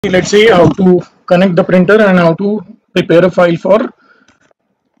Let's see how to connect the printer and how to prepare a file for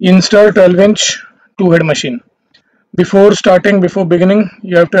install 12-inch two-head machine. Before beginning,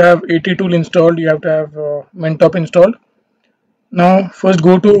 you have to have Atool installed. You have to have Maintop installed. Now, first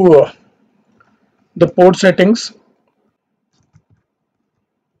go to the port settings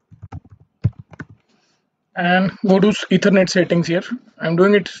and go to Ethernet settings here. I'm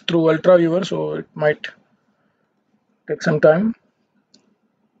doing it through Ultra Viewer, so it might take some time.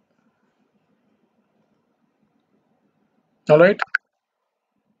 All right.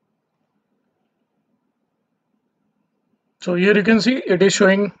 So here you can see it is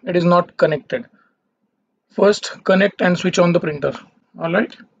showing it is not connected. First, connect and switch on the printer. All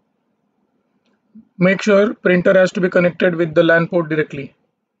right. Make sure printer has to be connected with the LAN port directly.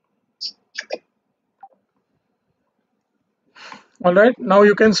 All right, now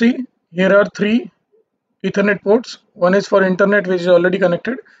you can see here are three Ethernet ports. One is for internet, which is already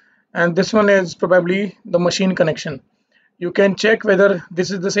connected, and this one is probably the machine connection. You can check whether this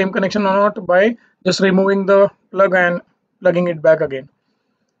is the same connection or not by just removing the plug and plugging it back again.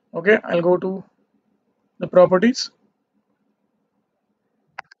 Okay, I'll go to the properties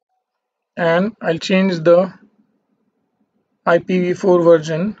and I'll change the IPv4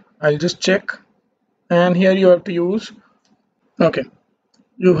 version. I'll just check, and here you have to use. Okay,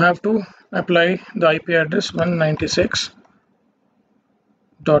 you have to apply the IP address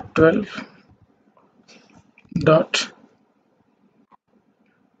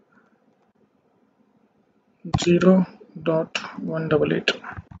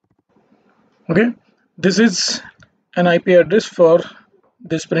Okay, this is an IP address for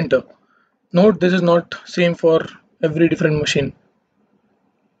this printer. Note this is not same for every different machine.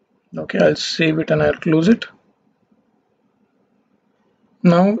 Okay, I'll save it and I'll close it.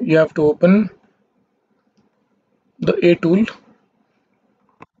 Now you have to open the Atool.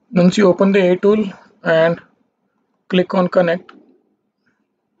 Once you open the Atool and click on connect,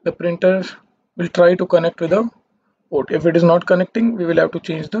 the printer will try to connect with a port. If it is not connecting, we will have to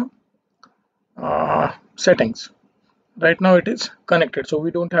change the settings. Right now it is connected, so we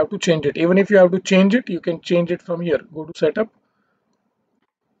don't have to change it. Even if you have to change it, you can change it from here. Go to setup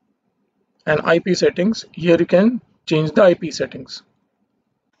and IP settings. Here you can change the IP settings.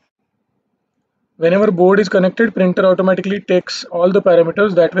 Whenever board is connected, printer automatically takes all the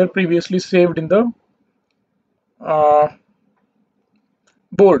parameters that were previously saved in the uh,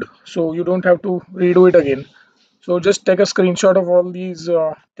 board, so you don't have to redo it again. So just take a screenshot of all these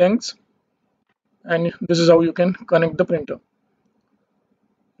things, and this is how you can connect the printer.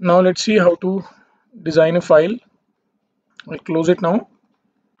 Now let's see how to design a file. I'll close it now.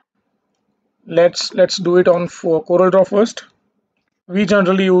 Let's do it on for CorelDRAW first. We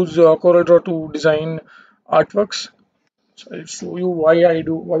generally use CorelDRAW to design artworks. So I'll show you why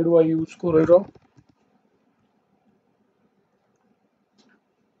do I use CorelDRAW.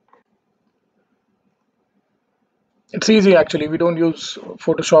 It's easy actually. We don't use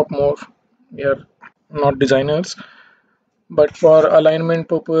Photoshop more. We are not designers, but for alignment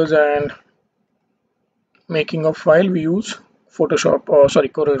purpose and making a file, we use Photoshop or sorry,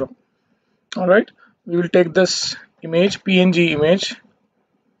 CorelDRAW. All right, we will take this image, PNG image,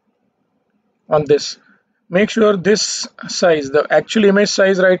 on this. Make sure this size, the actual image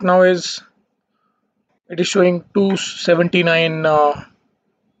size right now is, it is showing 279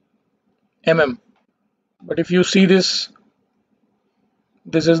 mm, but if you see this,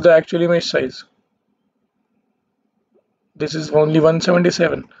 this is the actual image size. This is only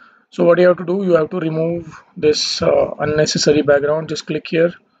 177. So what you have to do, you have to remove this unnecessary background. Just click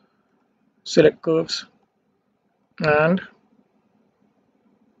here, select curves, and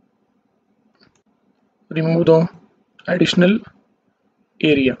remove the additional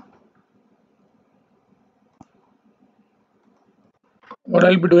area. What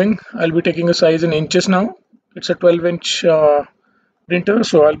I'll be doing, I'll be taking a size in inches now. It's a 12-inch printer,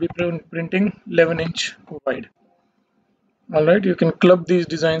 so I'll be printing 11-inch wide. All right, you can club these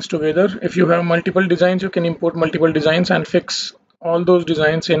designs together. If you have multiple designs, you can import multiple designs and fix all those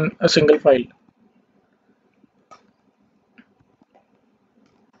designs in a single file.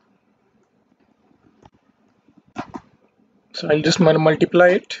 So I'll just multiply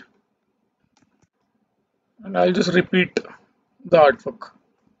it and I'll just repeat the artwork.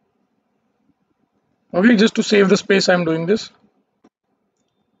 Okay, just to save the space, I'm doing this.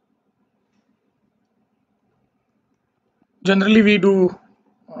 Generally, we do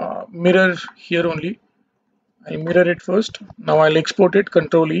mirror here only. I'll mirror it first. Now I'll export it,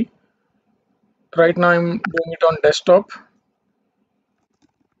 Control E. Right now I'm doing it on desktop.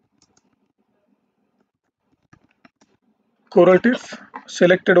 Coral TIFF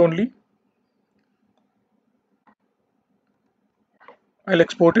selected only. I'll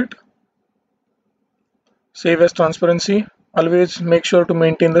export it. Save as transparency. Always make sure to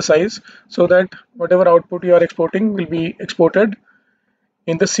maintain the size so that whatever output you are exporting will be exported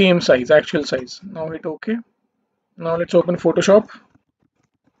in the same size, actual size. Now hit OK. Now let's open Photoshop.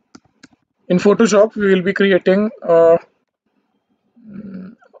 In Photoshop, we will be creating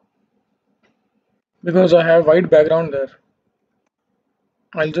because I have white background there.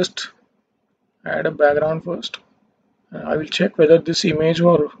 I'll just add a background first. I will check whether this image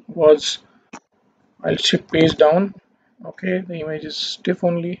was. I'll check page down. Okay, the image is stiff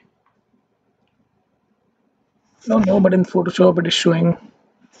only. No, but in Photoshop it is showing.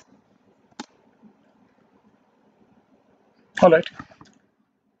 Alright,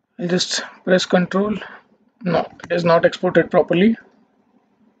 I'll just press Control. No, it is not exported properly.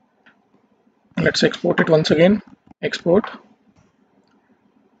 Let's export it once again. Export.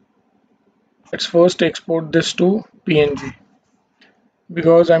 Let's first export this to PNG.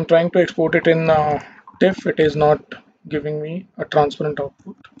 Because I'm trying to export it in TIFF, it is not giving me a transparent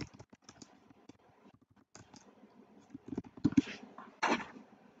output.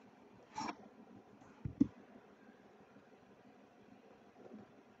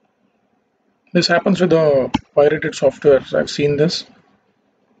 This happens with the pirated softwares. I've seen this.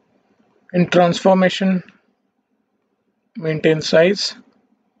 In transformation, maintain size.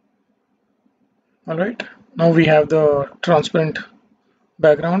 Alright, now we have the transparent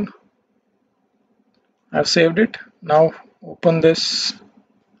background. I've saved it. Now open this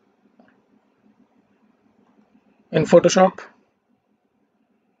in Photoshop.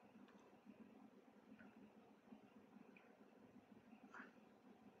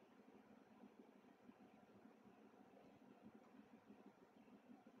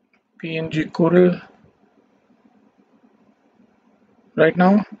 PNG Corel. Right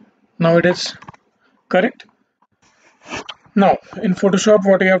now it is correct. Now in Photoshop,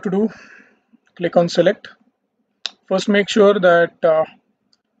 what you have to do, click on select. First make sure that the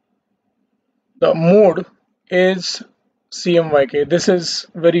mode is CMYK. This is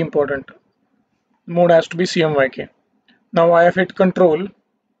very important. Mode has to be CMYK. Now I have hit control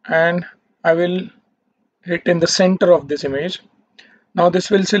and I will hit in the center of this image. Now this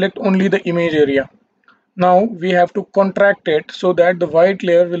will select only the image area. Now we have to contract it so that the white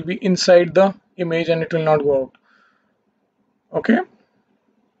layer will be inside the image and it will not go out. Okay,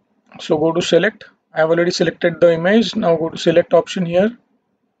 so go to select. I have already selected the image. Now go to select option here.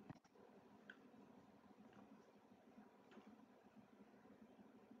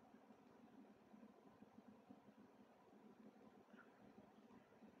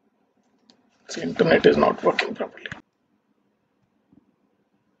 The internet is not working properly.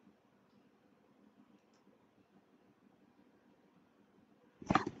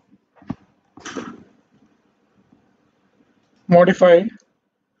 Modify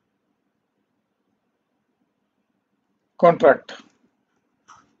contract.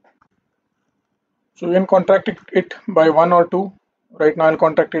 So you can contract it by 1 or 2. Right now I'll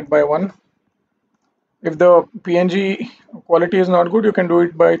contract it by 1. If the PNG quality is not good, you can do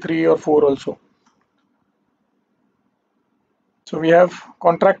it by 3 or 4 also. So we have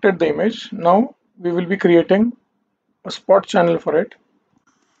contracted the image. Now we will be creating a spot channel for it.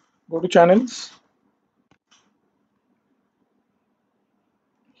 Go to channels.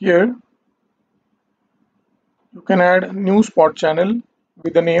 Here you can add a new spot channel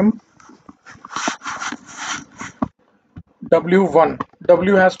with the name W1.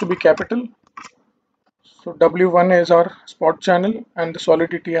 W has to be capital. So W1 is our spot channel and the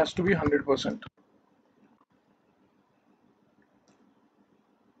solidity has to be 100%.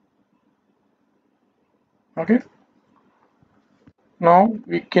 Okay. Now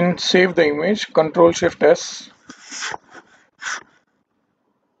we can save the image. Control Shift S.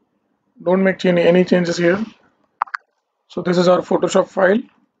 Don't make any changes here. So this is our Photoshop file.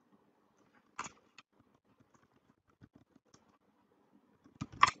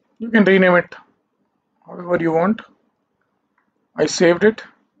 You can rename it however you want. I saved it.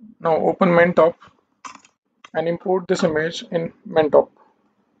 Now open Maintop and import this image in Maintop.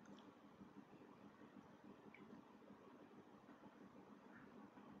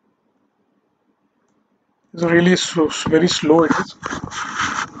 It's really very slow it is.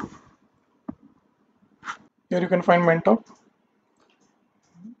 Here you can find Maintop.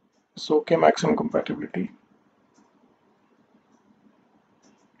 It's okay, maximum compatibility.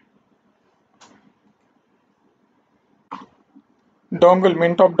 Dongle,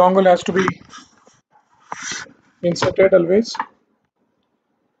 Maintop dongle has to be inserted always.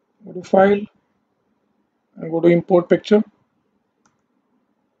 Go to file and go to import picture.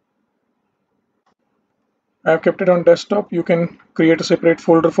 I have kept it on desktop. You can create a separate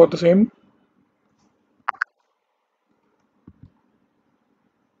folder for the same.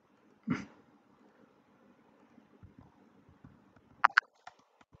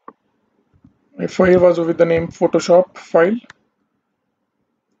 My file was with the name Photoshop file.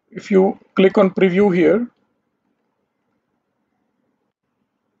 If you click on preview here,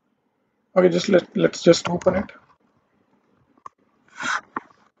 okay, just let's just open it.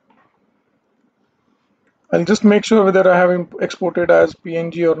 I'll just make sure whether I have exported as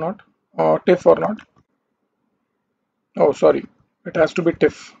PNG or not, or TIFF or not. Oh, sorry, it has to be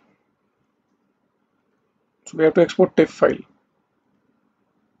TIFF. So we have to export TIFF file.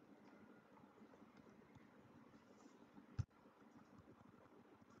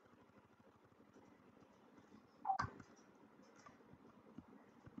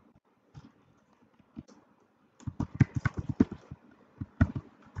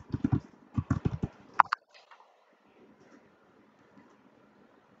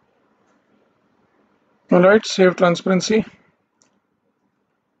 All right, save transparency.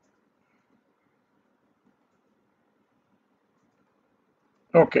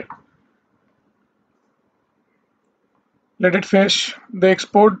 Okay, let it finish the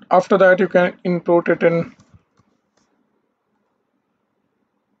export. After that, you can import it in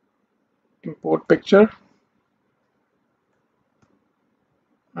import picture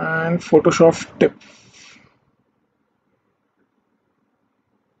and Photoshop TIFF.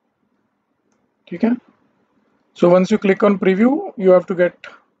 Okay. So once you click on preview, you have to get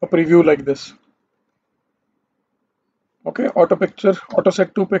a preview like this. Okay, auto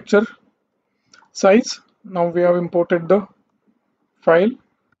set to picture size. Now we have imported the file.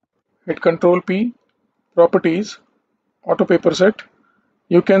 Hit Control P, properties, auto paper set.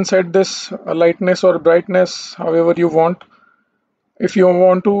 You can set this lightness or brightness however you want. If you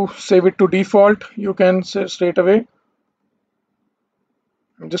want to save it to default, you can say straight away.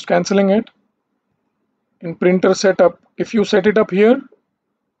 I'm just canceling it. In printer setup, if you set it up here,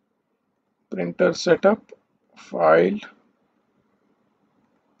 printer setup, file,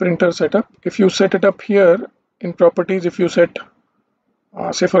 printer setup. If you set it up here in properties, if you set,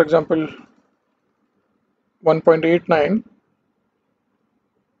 say for example, 1.89,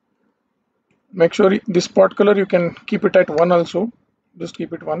 make sure this spot color you can keep it at 1 also. Just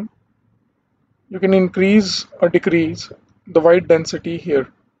keep it 1. You can increase or decrease the white density here.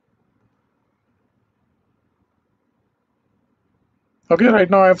 Okay, right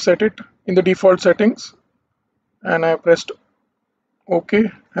now I have set it in the default settings and I have pressed OK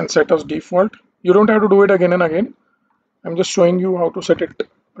and set as default. You don't have to do it again and again. I'm just showing you how to set it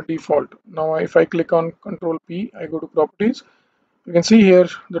default. Now if I click on Control P, I go to properties. You can see here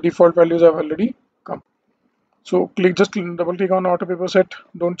the default values have already come. So just double click on auto paper set.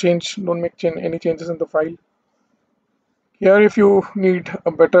 Don't make any changes in the file. Here if you need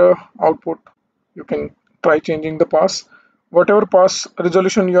a better output, you can try changing the pass. Whatever pass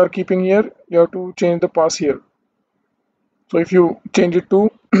resolution you are keeping here, you have to change the pass here. So if you change it to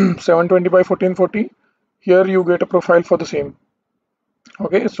 720 by 1440, here you get a profile for the same.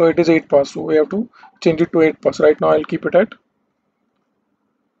 Okay, so it is 8 pass, so we have to change it to 8 pass. Right now I'll keep it at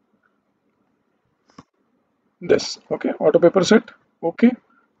this. Okay, auto paper set. Okay,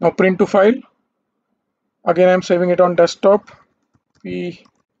 now print to file. Again I'm saving it on desktop.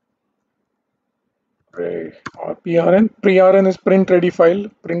 PRN. PRN is print ready file,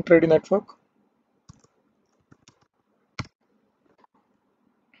 print ready network.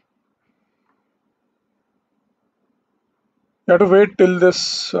 You have to wait till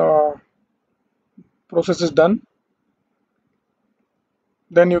this process is done.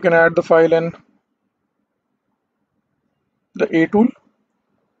 Then you can add the file in the Atool.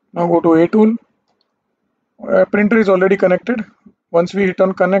 Now go to Atool. Printer is already connected. Once we hit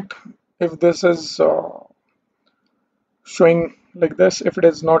on connect, if this is showing like this, if it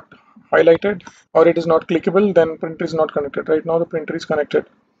is not highlighted or it is not clickable, then printer is not connected. Right now the printer is connected.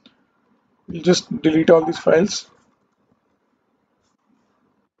 We'll just delete all these files.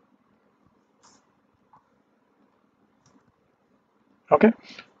 Okay,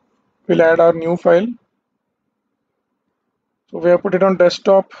 we'll add our new file. So we have put it on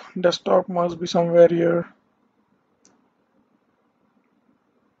desktop. Desktop must be somewhere here.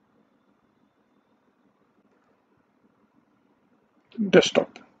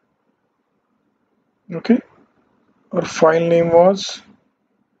 Desktop. Okay, our file name was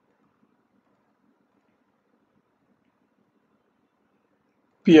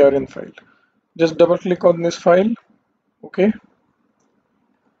PRN file. Just double click on this file. Okay,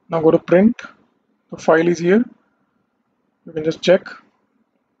 now go to print. The file is here. You can just check.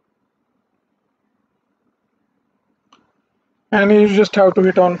 and you just have to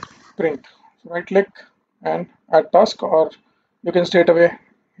hit on print. So right click and add task, or you can straight away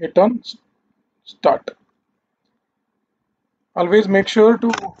hit on start. Always make sure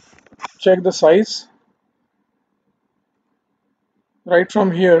to check the size. Right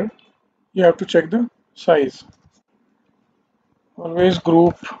from here you have to check the size. Always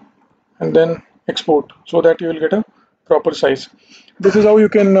group and then export so that you will get a proper size. This is how you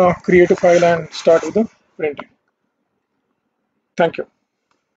can create a file and start with the printing. Thank you.